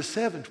 out of the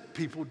 7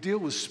 people deal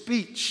with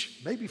speech,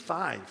 maybe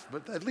 5,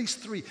 but at least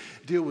 3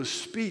 deal with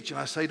speech. And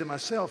I say to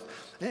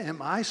myself,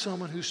 am I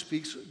someone who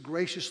speaks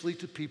graciously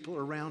to people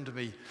around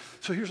me?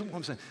 So here's what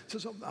I'm saying.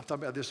 So I've thought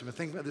about this, I've been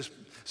thinking about this.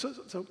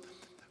 So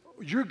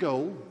your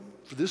goal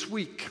for this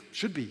week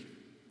should be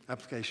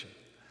application.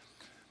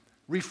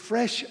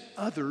 Refresh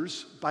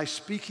others by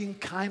speaking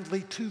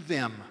kindly to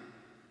them.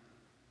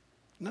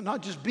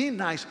 Not just being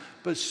nice,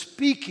 but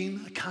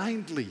speaking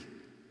kindly.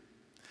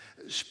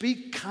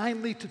 Speak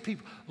kindly to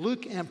people.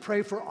 Look and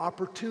pray for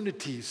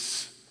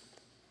opportunities.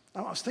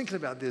 I was thinking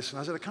about this, and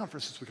I was at a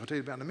conference this week. I'll tell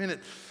you about it in a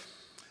minute.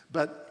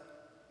 But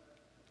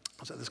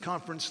I was at this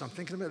conference, and I'm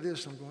thinking about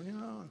this, and I'm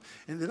going,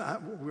 And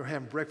then we were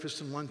having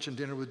breakfast and lunch and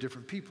dinner with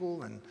different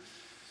people, and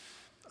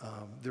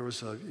there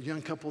was a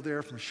young couple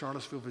there from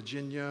Charlottesville,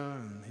 Virginia,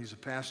 and he's a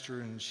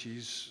pastor, and she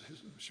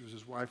was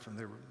his wife, and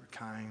they were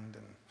kind.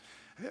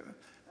 And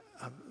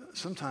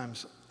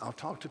sometimes I'll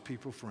talk to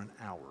people for an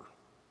hour,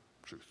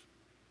 truth.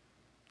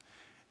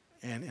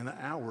 And in an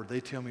hour, they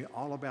tell me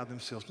all about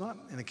themselves, not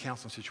in a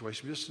counseling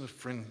situation, just in a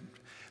friend.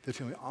 They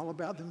tell me all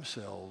about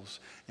themselves,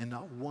 and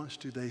not once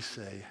do they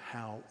say,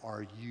 how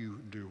are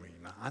you doing?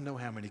 Now, I know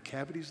how many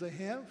cavities they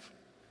have.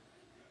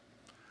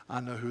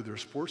 I know who their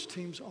sports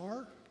teams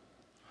are.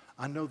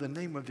 I know the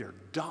name of their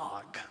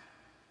dog.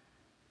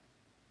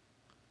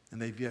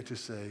 And they've yet to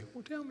say,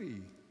 well, tell me,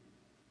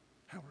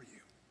 how are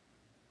you?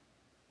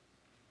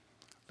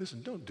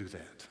 Listen, don't do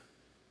that.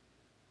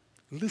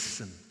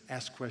 Listen,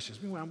 ask questions.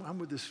 Meanwhile, I'm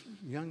with this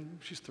young,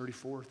 she's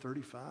 34,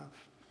 35.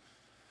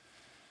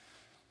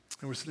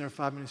 And we're sitting there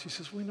 5 minutes. He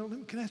says, well,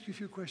 can I ask you a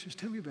few questions?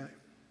 Tell me about it.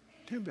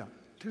 Tell me about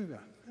it. Tell me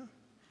about it. Yeah.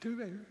 Tell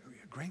me about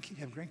your grandkids. You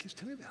have grandkids?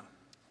 Tell me about them.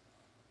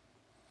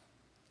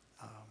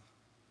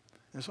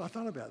 And so I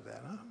thought about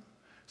that.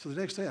 So the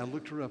next day I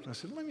looked her up and I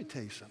said, let me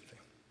tell you something.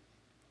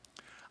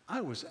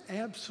 I was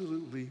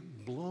absolutely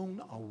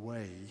blown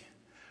away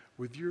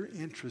with your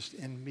interest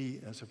in me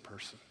as a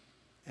person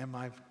and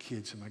my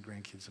kids and my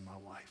grandkids and my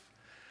wife.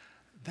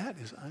 That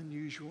is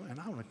unusual, and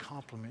I want to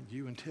compliment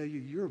you and tell you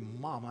your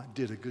mama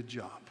did a good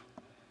job.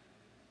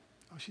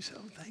 Oh, she said,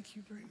 oh, thank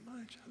you very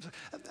much.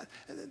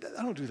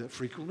 I don't do that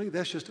frequently.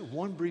 That's just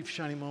one brief,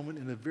 shiny moment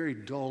in a very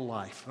dull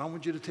life. And I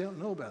want you to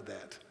know about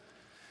that.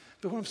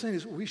 But what I'm saying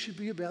is we should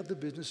be about the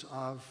business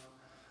of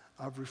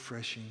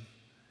refreshing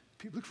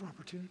people. Look for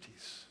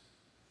opportunities.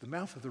 The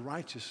mouth of the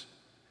righteous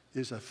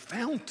is a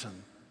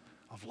fountain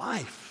of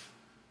life.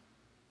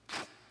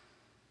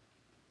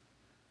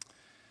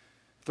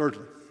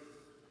 Thirdly,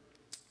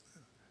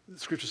 the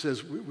scripture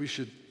says we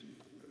should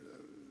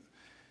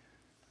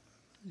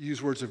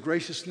use words of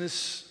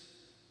graciousness,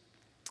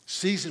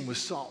 seasoned with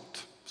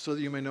salt, so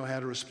that you may know how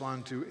to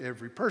respond to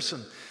every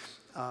person.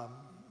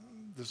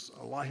 There's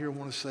a lot here I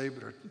want to say,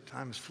 but our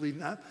time is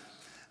fleeting. But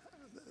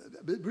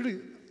really,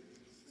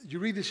 you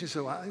read this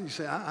and you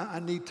say, I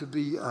need to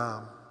be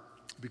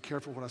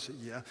careful what I say.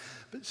 Yeah,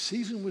 but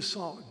seasoned with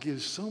salt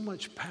gives so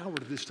much power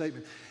to this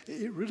statement.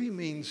 It really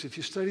means, if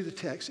you study the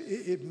text,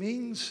 it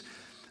means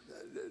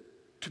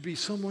to be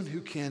someone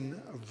who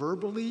can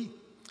verbally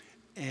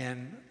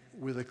and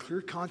with a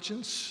clear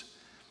conscience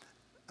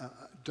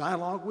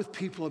dialogue with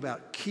people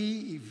about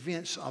key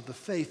events of the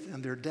faith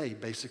in their day,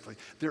 basically.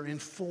 They're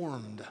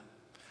informed.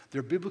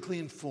 They're biblically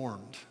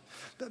informed.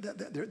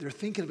 They're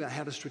thinking about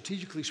how to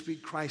strategically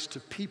speak Christ to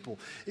people.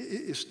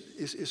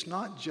 It's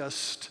not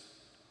just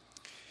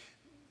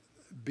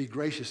be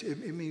gracious.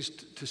 It means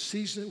to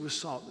season it with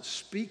salt.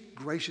 Speak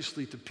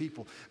graciously to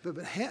people.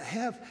 But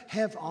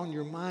have on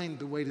your mind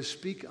the way to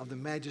speak of the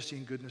majesty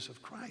and goodness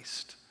of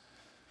Christ.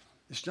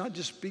 It's not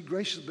just be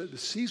gracious, but to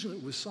season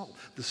it with salt.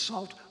 The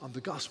salt of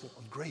the gospel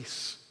of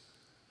grace.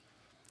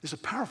 It's a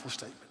powerful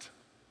statement.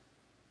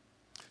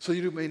 So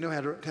you may know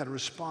how to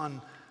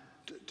respond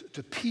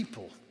to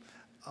people.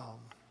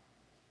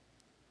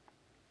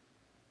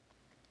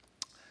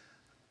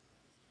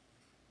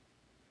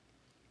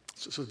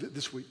 So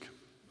this week,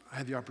 I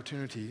had the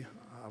opportunity,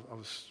 I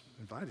was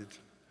invited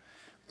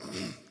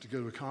to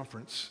go to a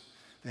conference,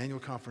 the annual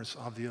conference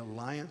of the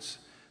Alliance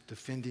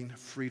Defending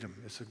Freedom.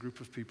 It's a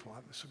group of people,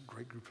 it's a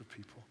great group of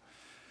people.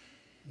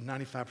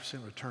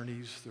 95% were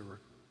attorneys. There was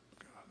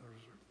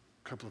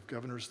a couple of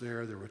governors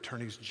there. There were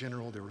attorneys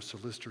general. There were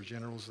solicitor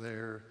generals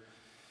there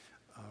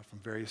from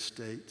various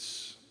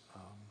states.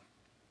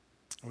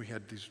 We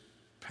had these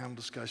panel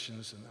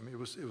discussions, and I mean, it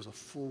was a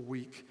full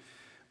week,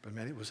 but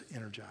man, it was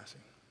energizing.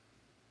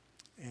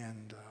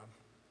 And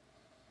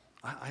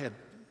I had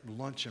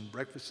lunch and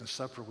breakfast and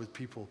supper with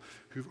people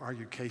who've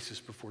argued cases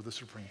before the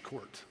Supreme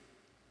Court.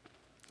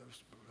 I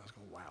was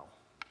going, wow.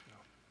 You know.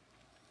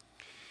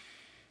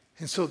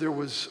 And so there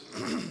was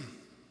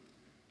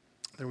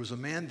a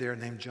man there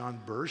named John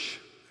Birch,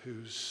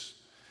 who's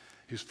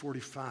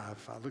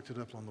 45. I looked it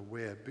up on the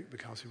web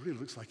because he really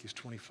looks like he's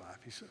 25.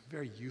 He's a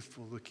very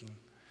youthful looking.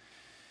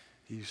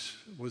 He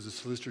was the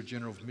Solicitor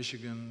General of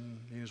Michigan.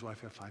 He and his wife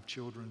have 5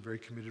 children, very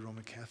committed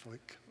Roman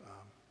Catholic.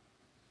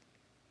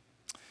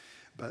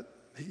 But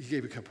he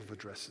gave a couple of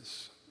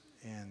addresses,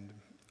 and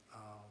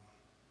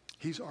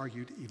he's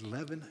argued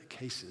 11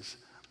 cases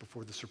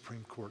before the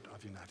Supreme Court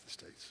of the United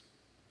States.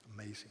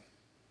 Amazing.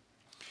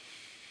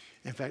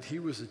 In fact, he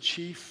was the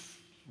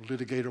chief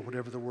litigator,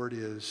 whatever the word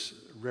is,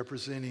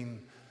 representing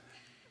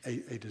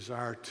a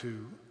desire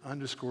to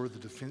underscore the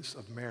Defense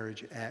of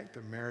Marriage Act,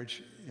 that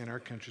marriage in our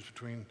country is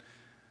between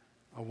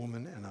a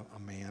woman and a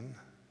man.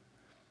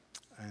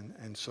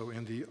 And so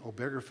in the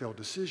Obergefell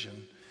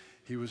decision,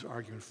 he was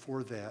arguing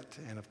for that.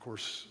 And of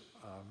course,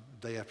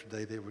 day after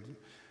day, they would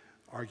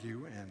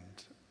argue, and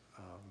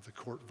the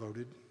court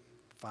voted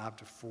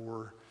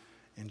 5-4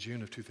 in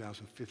June of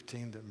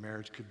 2015 that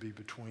marriage could be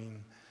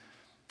between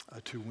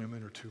 2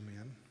 women or 2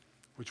 men,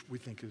 which we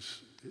think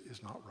is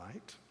not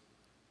right.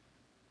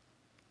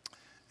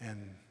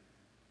 And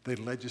they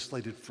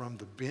legislated from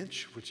the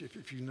bench, which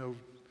if you know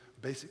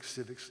basic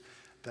civics,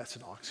 that's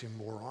an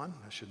oxymoron.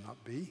 That should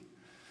not be.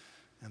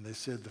 And they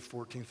said the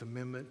 14th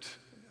Amendment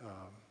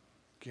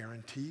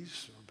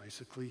guarantees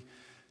basically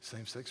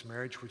same-sex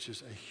marriage, which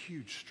is a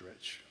huge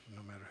stretch,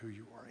 no matter who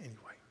you are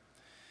anyway.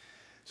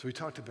 So he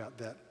talked about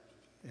that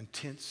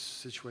intense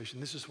situation.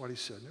 This is what he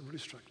said, and it really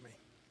struck me.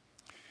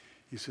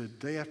 He said,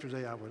 day after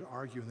day I would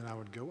argue, and then I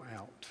would go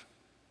out.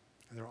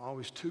 And there were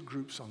always 2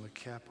 groups on the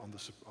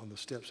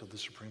steps of the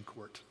Supreme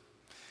Court.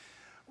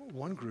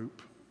 One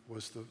group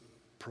was the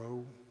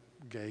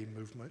pro-gay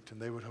movement,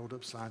 and they would hold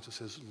up signs that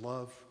says,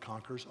 love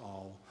conquers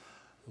all,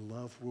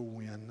 love will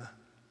win. And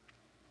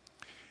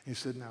he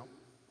said, now,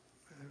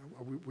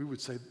 we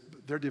would say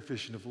their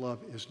definition of love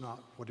is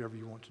not whatever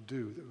you want to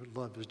do.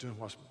 Love is doing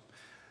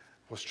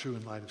what's true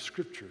in light of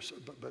scriptures.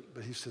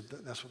 But he said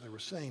that's what they were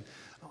saying.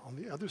 On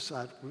the other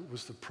side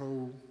was the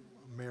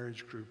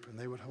pro-marriage group, and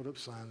they would hold up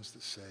signs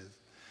that said,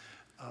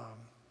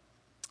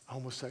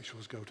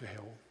 homosexuals go to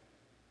hell.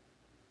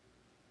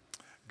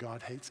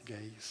 God hates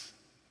gays.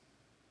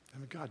 I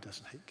mean, God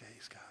doesn't hate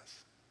gays,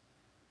 guys.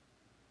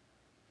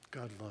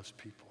 God loves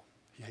people.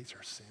 He hates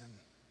our sin.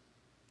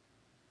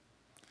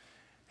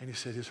 And he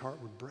said his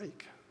heart would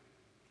break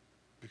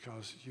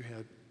because you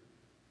had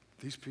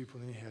these people,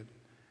 and then you had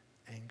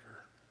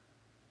anger,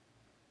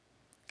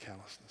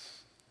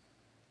 callousness.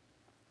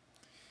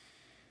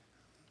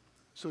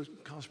 So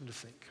it caused me to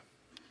think.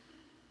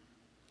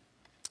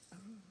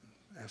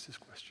 Ask this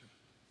question.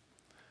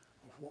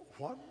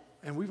 What,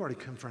 and we've already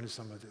confronted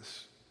some of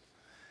this,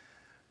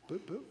 but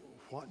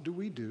what do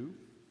we do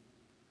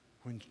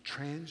when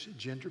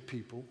transgender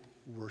people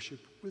worship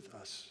with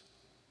us?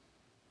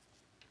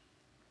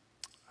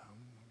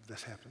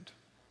 That's happened.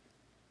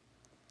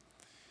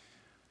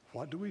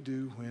 What do we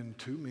do when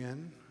 2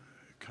 men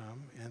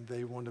come and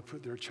they want to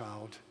put their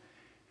child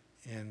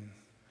in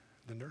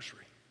the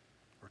nursery,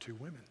 or 2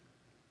 women?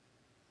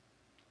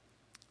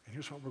 And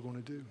here's what we're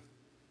going to do.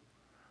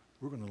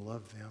 We're going to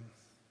love them.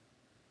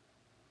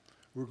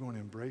 We're going to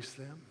embrace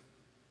them.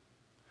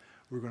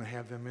 We're going to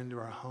have them into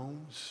our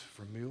homes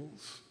for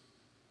meals.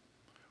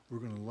 We're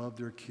going to love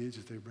their kids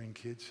if they bring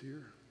kids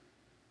here.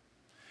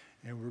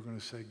 And we're going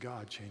to say,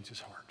 God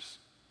changes hearts.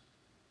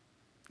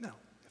 Now,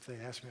 if they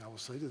ask me, I will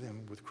say to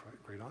them with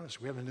great honesty,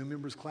 we have a new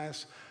members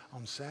class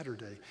on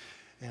Saturday.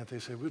 And if they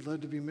say, we'd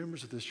love to be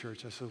members of this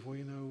church, I said, well,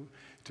 you know,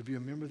 to be a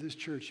member of this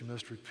church, you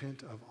must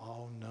repent of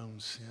all known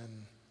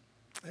sin.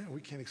 And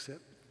we can't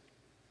accept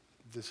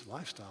this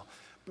lifestyle,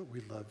 but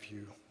we love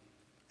you,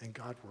 and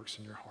God works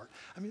in your heart.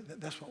 I mean,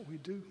 that's what we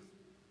do.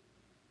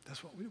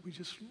 That's what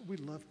we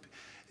love.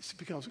 It's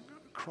because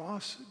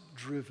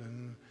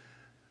cross-driven,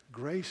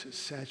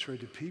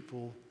 grace-saturated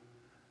people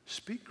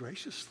speak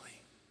graciously,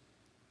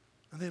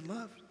 and they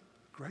love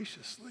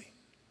graciously.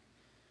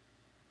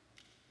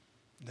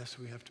 And that's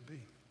who we have to be.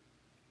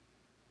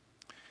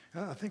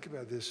 And I think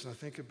about this, and I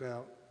think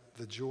about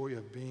the joy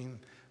of being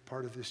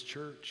part of this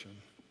church,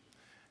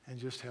 and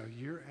just how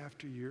year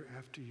after year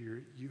after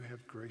year you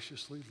have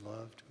graciously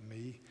loved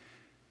me.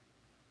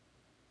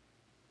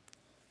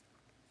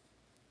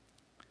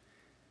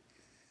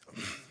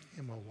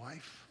 And my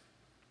wife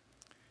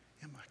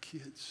and my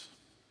kids.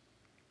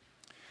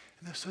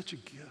 And that's such a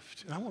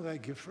gift. And I want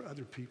that gift for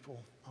other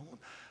people.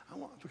 I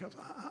want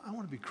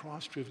to be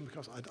cross-driven,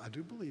 because I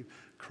do believe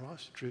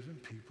cross-driven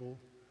people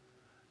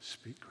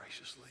speak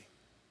graciously.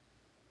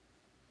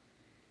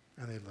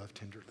 And they love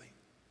tenderly.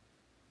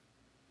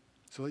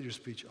 So let your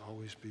speech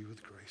always be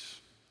with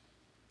grace,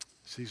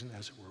 seasoned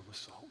as it were with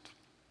salt.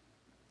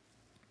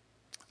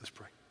 Let's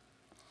pray.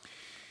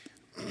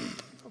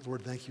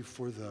 Lord, thank you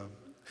for the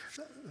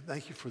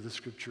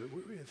scripture.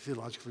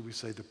 Theologically, we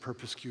say the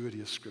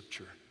perspicuity of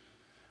scripture,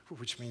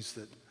 which means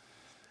that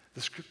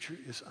the scripture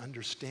is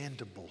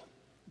understandable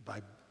by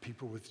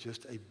people with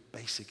just a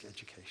basic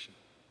education,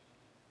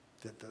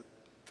 that the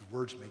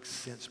words make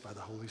sense by the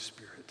Holy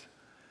Spirit.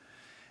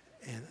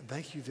 And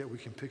thank you that we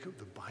can pick up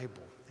the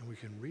Bible and we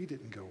can read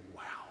it and go,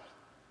 wow.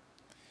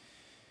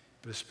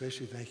 But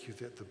especially thank you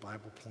that the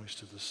Bible points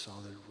to the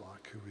solid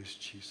rock, who is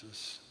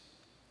Jesus.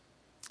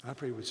 I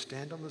pray we would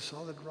stand on the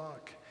solid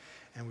rock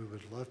and we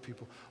would love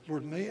people.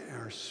 Lord, may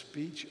our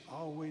speech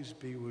always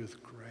be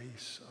with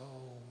grace.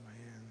 Oh,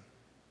 man.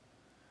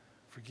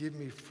 Forgive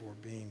me for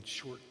being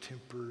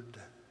short-tempered.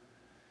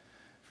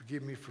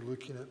 Forgive me for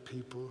looking at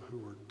people who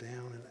are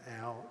down and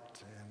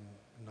out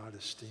and not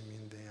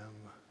esteeming them.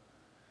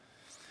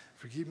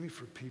 Forgive me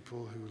for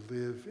people who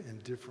live in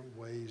different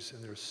ways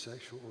in their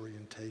sexual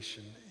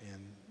orientation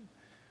and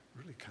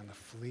really kind of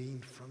fleeing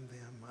from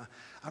them.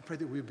 I pray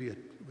that we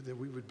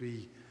would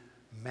be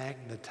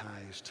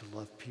magnetized to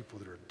love people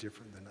that are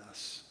different than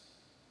us,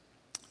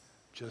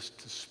 just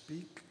to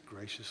speak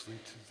graciously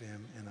to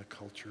them in a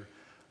culture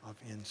of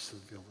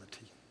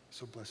incivility.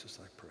 So bless us,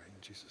 I pray,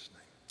 in Jesus'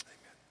 name.